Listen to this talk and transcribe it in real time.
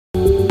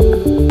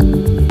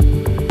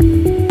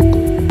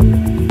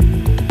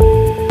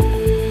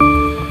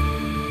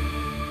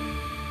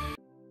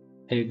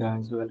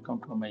Guys,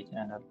 welcome to my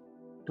channel.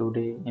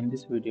 Today in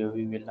this video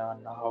we will learn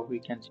how we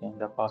can change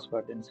the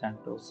password in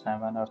Centos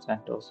 7 or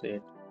Centos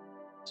 8.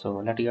 So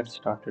let's get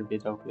started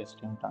without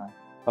wasting time.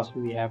 First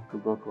we have to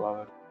go to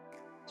our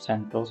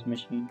Centos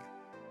machine.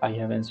 I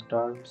have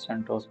installed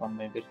Centos on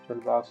my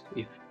VirtualBox.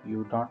 If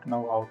you don't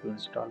know how to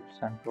install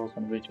Centos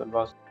on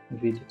VirtualBox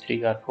with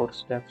 3 or 4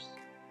 steps,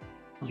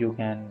 you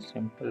can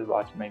simply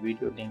watch my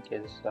video. Link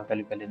is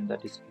available in the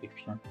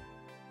description.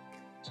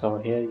 So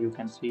here you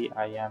can see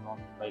I am on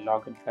my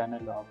login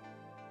panel of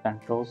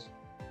Centos.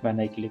 When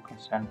I click on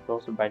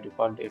Centos, by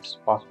default its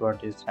password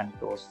is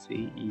Centos,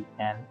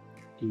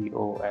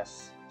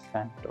 Centos,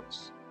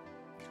 Centos.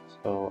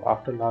 So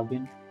after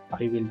login,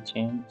 I will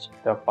change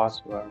the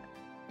password.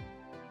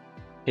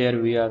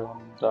 Here we are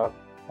on the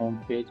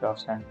home page of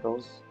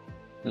Centos,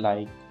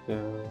 like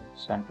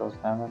Centos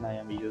 7 I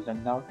am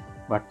using now.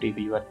 But if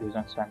you are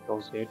using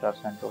Centos 8 or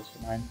Centos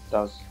 9,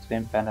 the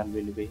same panel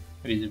will be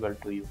visible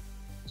to you.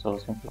 So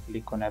simply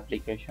click on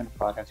application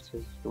for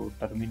access to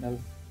terminal.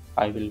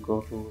 I will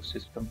go to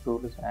system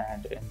tools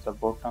and in the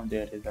bottom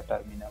there is a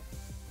terminal.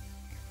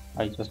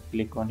 I just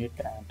click on it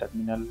and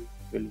terminal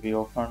will be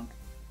opened.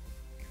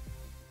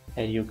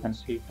 Here you can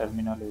see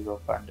terminal is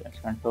opened.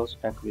 Centos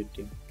Tech with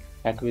Team.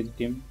 Tech with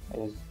Team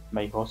is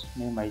my host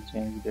name. I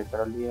changed it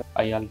earlier.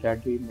 I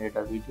already made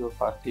a video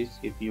for this.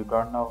 If you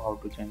don't know how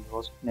to change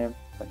host name,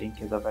 the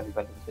link is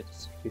available in the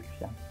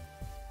description.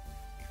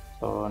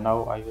 So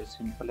now I will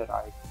simply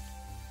write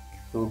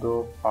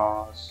sudo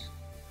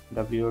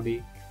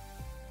passwd.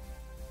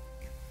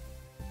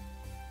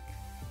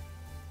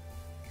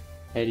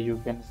 Here you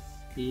can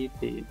see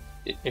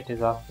it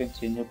is asking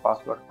change a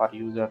password for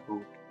user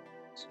root.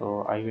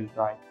 So I will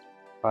write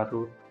for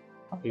root.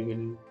 I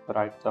will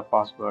write the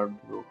password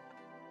root.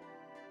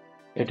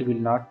 It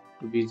will not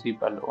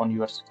visible on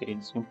your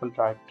screen. Simple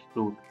write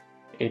root.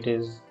 It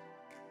is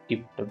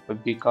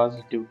kept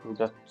because due to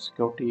the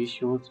security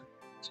issues,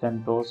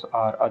 Centos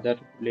or other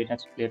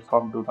Linux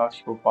platform do not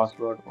show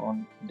password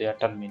on their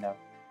terminal.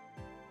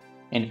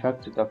 In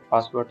fact, the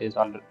password is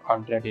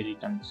already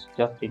written.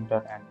 Just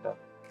enter.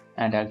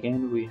 And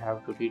again we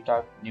have to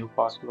retype new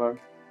password.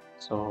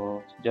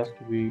 So I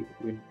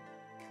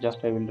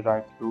will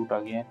write root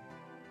again.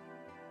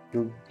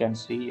 You can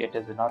see it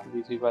is not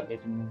visible.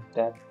 It means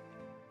that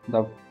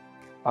the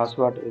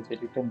password is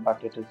written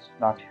but it is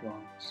not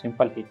shown.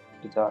 Simple hit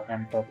the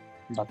enter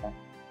button.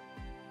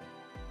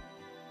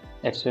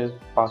 It says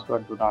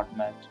password do not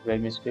match. By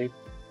mistake,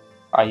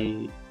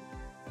 I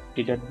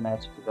didn't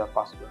match to the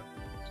password.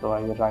 So I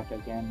will write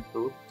again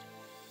root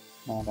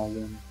and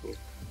again root.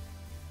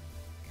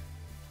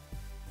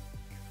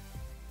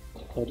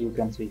 Here you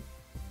can see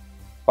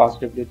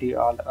passwd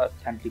all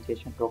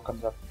authentication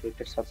tokens are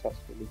created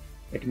successfully.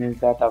 It means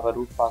that our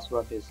root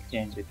password is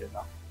changed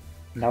now.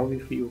 Now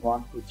if you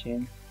want to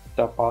change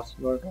the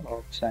password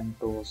of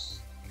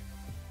Centos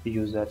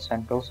user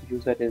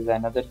is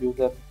another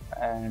user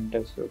and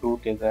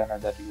root is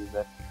another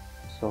user.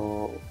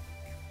 So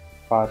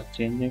for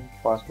changing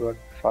password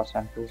for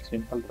Centos,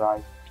 simple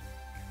write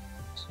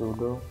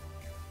sudo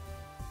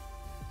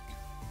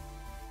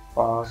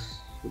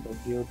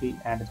passwd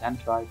and then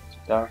write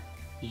the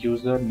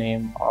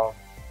username of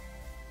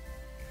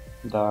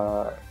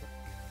the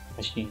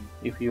machine.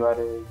 If you are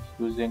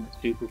using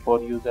 3 to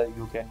 4 users,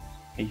 you can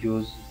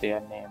use their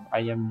name. I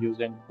am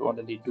using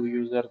only 2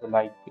 users,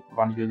 like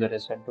one user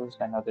is Centos,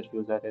 another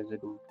user is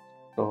root.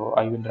 So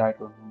I will write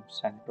on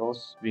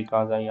Centos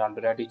because I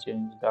already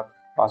changed the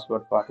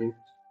password for root.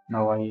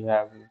 Now I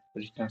have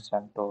written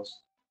Centos.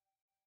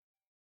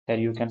 Here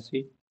you can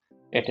see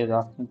it is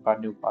asking for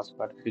new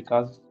password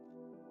because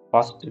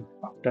first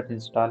after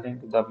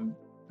installing the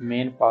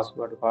main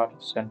password for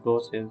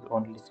Centos is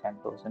only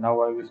Centos.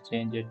 Now I will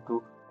change it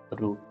to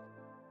root,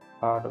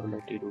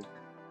 root.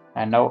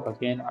 And now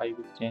again I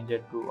will change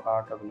it to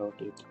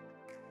RWT.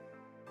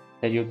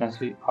 Here you can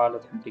see all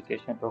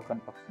authentication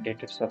token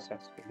updated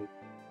successfully.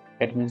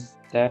 It means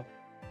that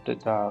the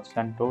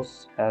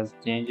Centos has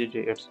changed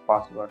its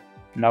password.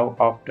 Now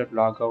after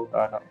logout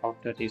or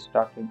after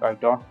restarting, I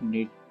don't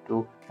need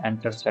to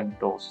enter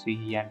Centos,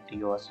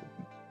 CENTOS.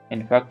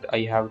 In fact,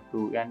 I have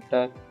to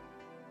enter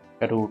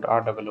root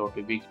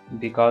RWT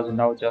because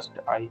now just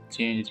I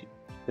changed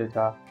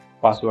the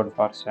password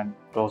for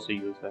Centos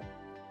user.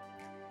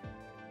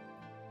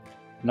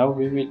 Now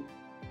we will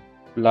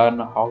learn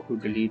how to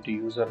delete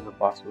user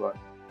password.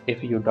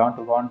 If you don't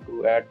want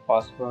to add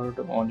password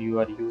on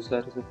your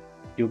users,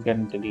 you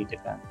can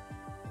delete them.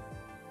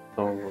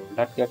 So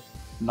let's get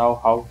now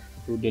how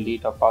to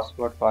delete a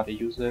password for a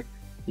user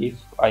if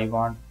I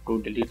want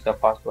to delete the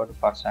password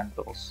for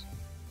Centos.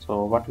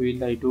 So what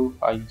will I do?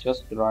 I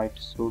just write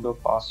sudo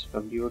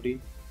passwd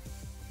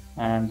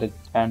and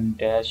then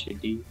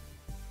 -d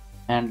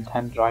and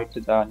then write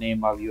the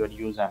name of your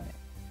username.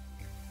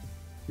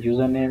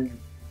 Username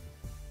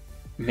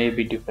may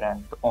be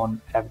different on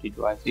every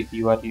device. If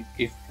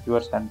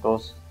your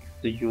Centos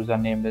the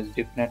username is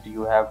different,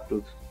 you have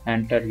to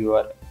enter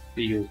your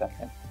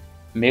username.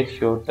 Make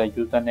sure the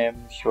username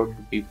should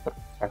be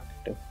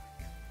perfect.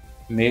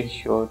 make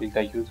sure the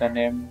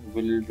username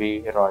will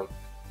be right.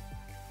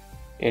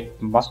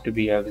 It must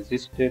be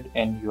existed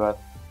in your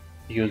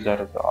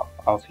user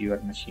of your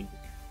machine.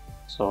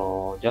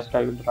 So just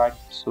I will write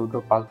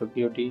sudo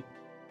passwd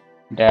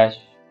dash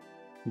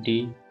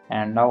d,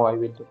 and now I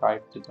will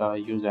write the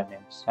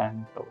username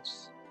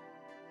Santos.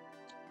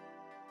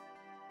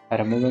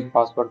 Removing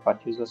password for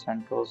user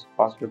Santos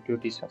password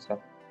duty success.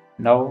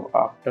 Now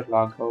after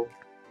logout,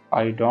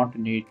 I don't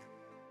need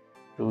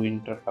to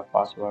enter the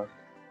password.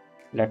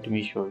 Let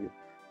me show you.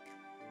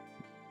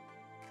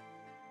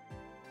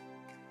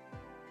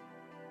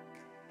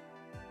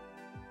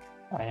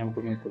 I am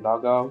going to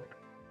log out,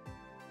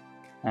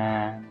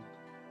 and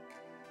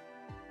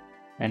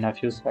in a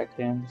few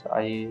seconds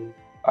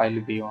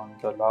I'll be on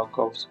the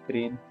logout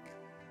screen.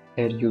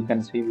 Here you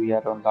can see we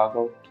are on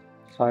logout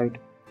side,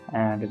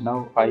 and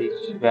now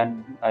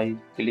when I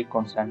click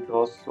on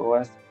Centos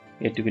OS,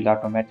 it will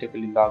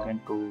automatically log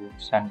into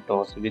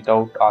Centos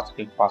without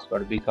asking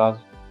password, because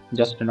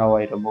just now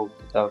I removed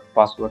the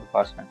password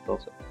for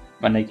Centos.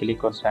 When I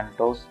click on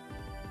Centos,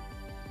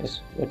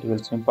 it will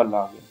simple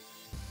login.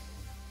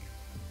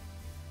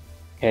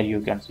 Here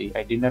you can see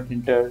I did not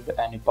enter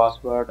any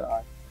password,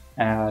 or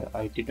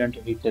I didn't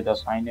hit the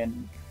sign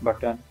in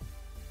button.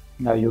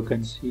 Now you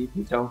can see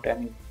without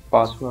any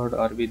password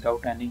or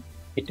without any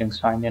hitting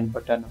sign in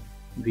button,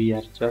 we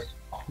are just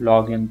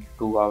logging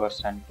to our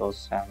Centos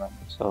 7.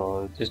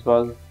 So this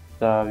was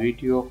the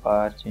video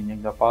for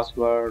changing the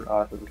password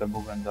or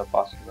removing the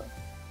password.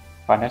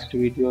 For next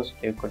video,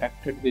 stay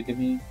connected with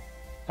me.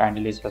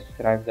 Kindly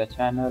subscribe the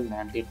channel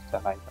and hit the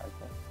like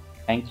icon.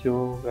 Thank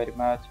you very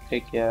much.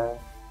 Take care.